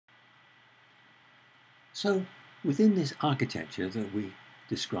So, within this architecture that we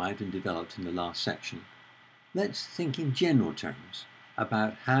described and developed in the last section, let's think in general terms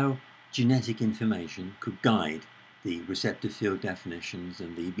about how genetic information could guide the receptive field definitions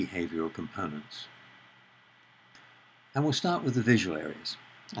and the behavioral components. And we'll start with the visual areas.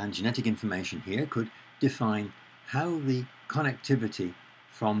 And genetic information here could define how the connectivity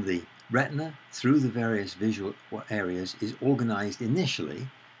from the retina through the various visual areas is organized initially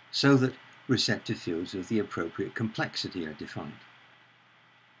so that receptive fields of the appropriate complexity are defined.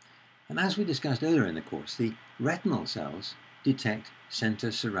 And as we discussed earlier in the course, the retinal cells detect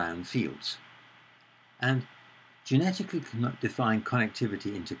center-surround fields. And genetically defined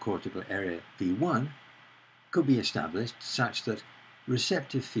connectivity into cortical area V1 could be established such that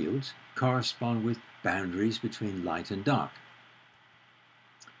receptive fields correspond with boundaries between light and dark.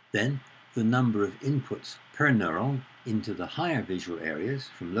 Then the number of inputs per neuron into the higher visual areas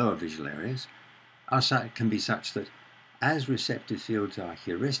from lower visual areas can be such that as receptive fields are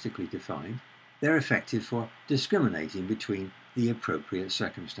heuristically defined, they're effective for discriminating between the appropriate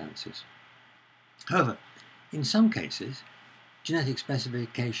circumstances. However, in some cases, genetic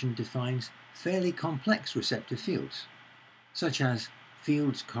specification defines fairly complex receptive fields, such as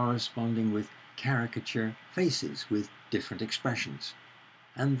fields corresponding with caricature faces with different expressions,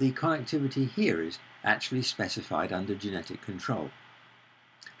 and the connectivity here is actually specified under genetic control.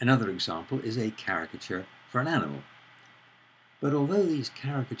 Another example is a caricature for an animal. But although these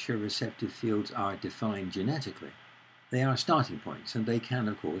caricature receptive fields are defined genetically, they are starting points and they can,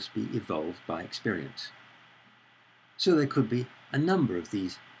 of course, be evolved by experience. So there could be a number of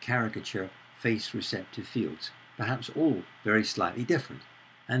these caricature face receptive fields, perhaps all very slightly different,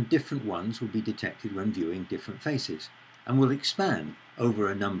 and different ones will be detected when viewing different faces, and will expand over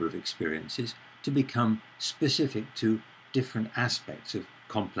a number of experiences to become specific to different aspects of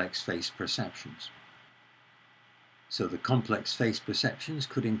complex face perceptions. So the complex face perceptions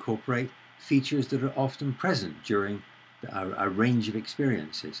could incorporate features that are often present during a range of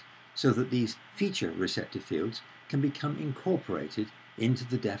experiences, so that these feature receptive fields can become incorporated into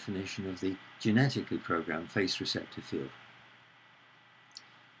the definition of the genetically programmed face receptive field.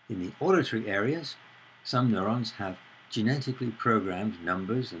 In the auditory areas, some neurons have genetically programmed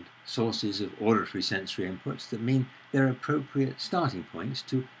numbers and sources of auditory sensory inputs that mean they're appropriate starting points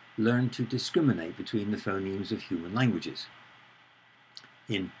to learn to discriminate between the phonemes of human languages.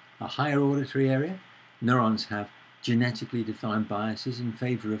 In a higher auditory area, neurons have genetically defined biases in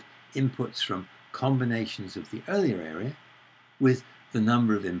favor of inputs from combinations of the earlier area, with the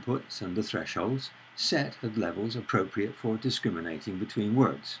number of inputs and the thresholds set at levels appropriate for discriminating between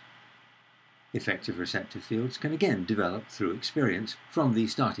words. Effective receptive fields can again develop through experience from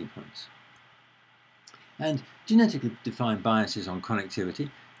these starting points. And genetically defined biases on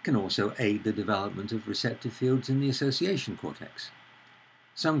connectivity can also aid the development of receptive fields in the association cortex.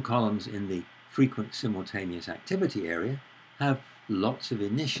 Some columns in the frequent simultaneous activity area have lots of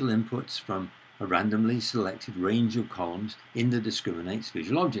initial inputs from a randomly selected range of columns in the discriminates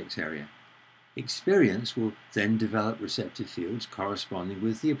visual objects area. Experience will then develop receptive fields corresponding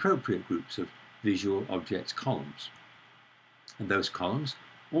with the appropriate groups of visual objects columns. And those columns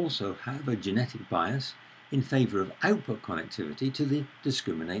also have a genetic bias in favor of output connectivity to the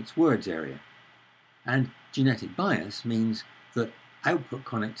discriminates words area. And genetic bias means that output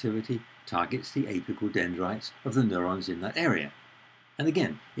connectivity targets the apical dendrites of the neurons in that area. And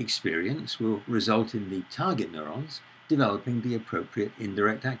again, experience will result in the target neurons developing the appropriate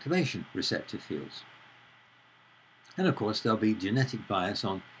indirect activation receptive fields. And of course, there'll be genetic bias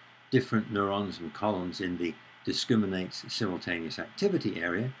on different neurons and columns in the discriminates simultaneous activity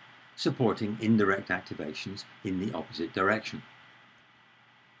area, supporting indirect activations in the opposite direction.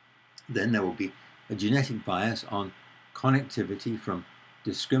 Then there will be a genetic bias on connectivity from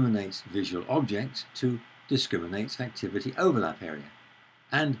discriminates visual objects to discriminates activity overlap area.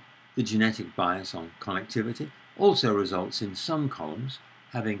 And the genetic bias on connectivity also results in some columns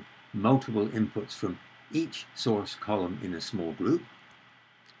having multiple inputs from each source column in a small group,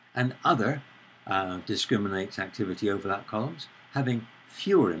 and other discriminates activity overlap columns having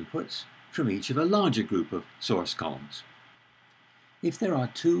fewer inputs from each of a larger group of source columns. If there are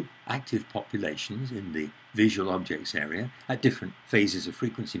two active populations in the visual objects area at different phases of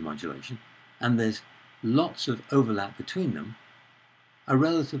frequency modulation, and there's lots of overlap between them, a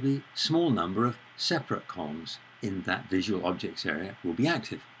relatively small number of separate columns in that visual objects area will be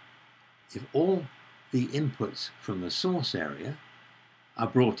active. If all the inputs from the source area are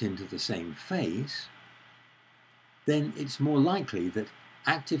brought into the same phase, then it's more likely that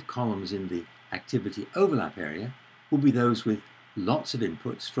active columns in the activity overlap area will be those with lots of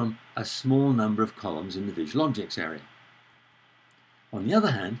inputs from a small number of columns in the visual objects area. On the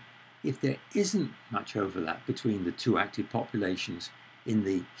other hand, if there isn't much overlap between the two active populations in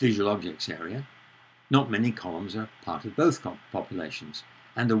the visual objects area, not many columns are part of both populations,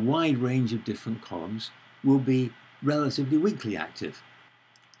 and a wide range of different columns will be relatively weakly active.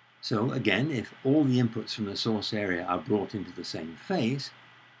 So again, if all the inputs from the source area are brought into the same phase,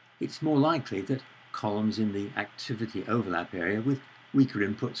 it's more likely that columns in the activity overlap area with weaker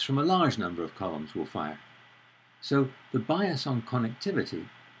inputs from a large number of columns will fire. So the bias on connectivity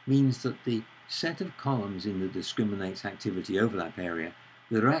means that the set of columns in the discriminates activity overlap area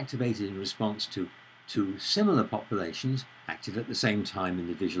that are activated in response to two similar populations active at the same time in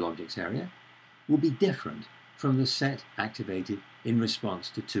the visual objects area will be different from the set activated in response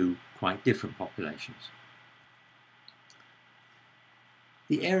to two quite different populations.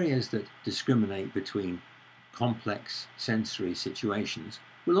 The areas that discriminate between complex sensory situations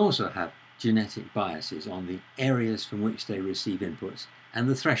will also have genetic biases on the areas from which they receive inputs and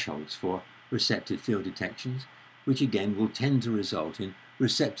the thresholds for receptive field detections, which again will tend to result in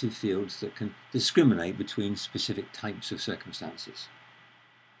receptive fields that can discriminate between specific types of circumstances.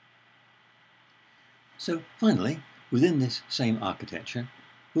 So finally, within this same architecture,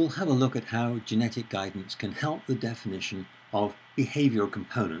 we'll have a look at how genetic guidance can help the definition of behavioral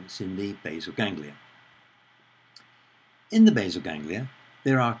components in the basal ganglia. In the basal ganglia,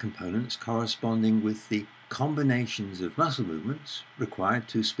 there are components corresponding with the combinations of muscle movements required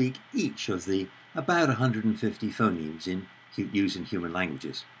to speak each of the about 150 phonemes used in human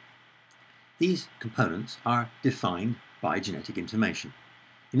languages. These components are defined by genetic information.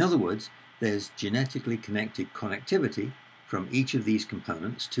 In other words, there's genetically connected connectivity from each of these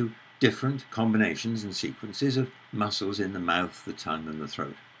components to different combinations and sequences of muscles in the mouth, the tongue, and the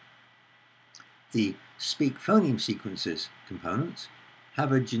throat. The speak phoneme sequences components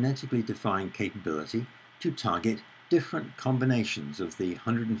have a genetically defined capability to target different combinations of the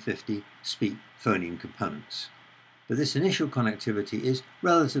 150 speak phoneme components. But this initial connectivity is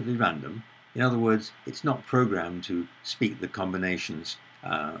relatively random. In other words, it's not programmed to speak the combinations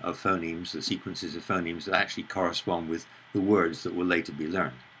of phonemes, the sequences of phonemes that actually correspond with the words that will later be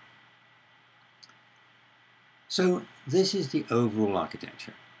learned. So this is the overall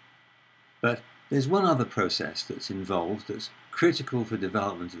architecture. But there's one other process that's involved that's critical for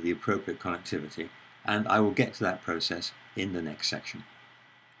development of the appropriate connectivity, and I will get to that process in the next section.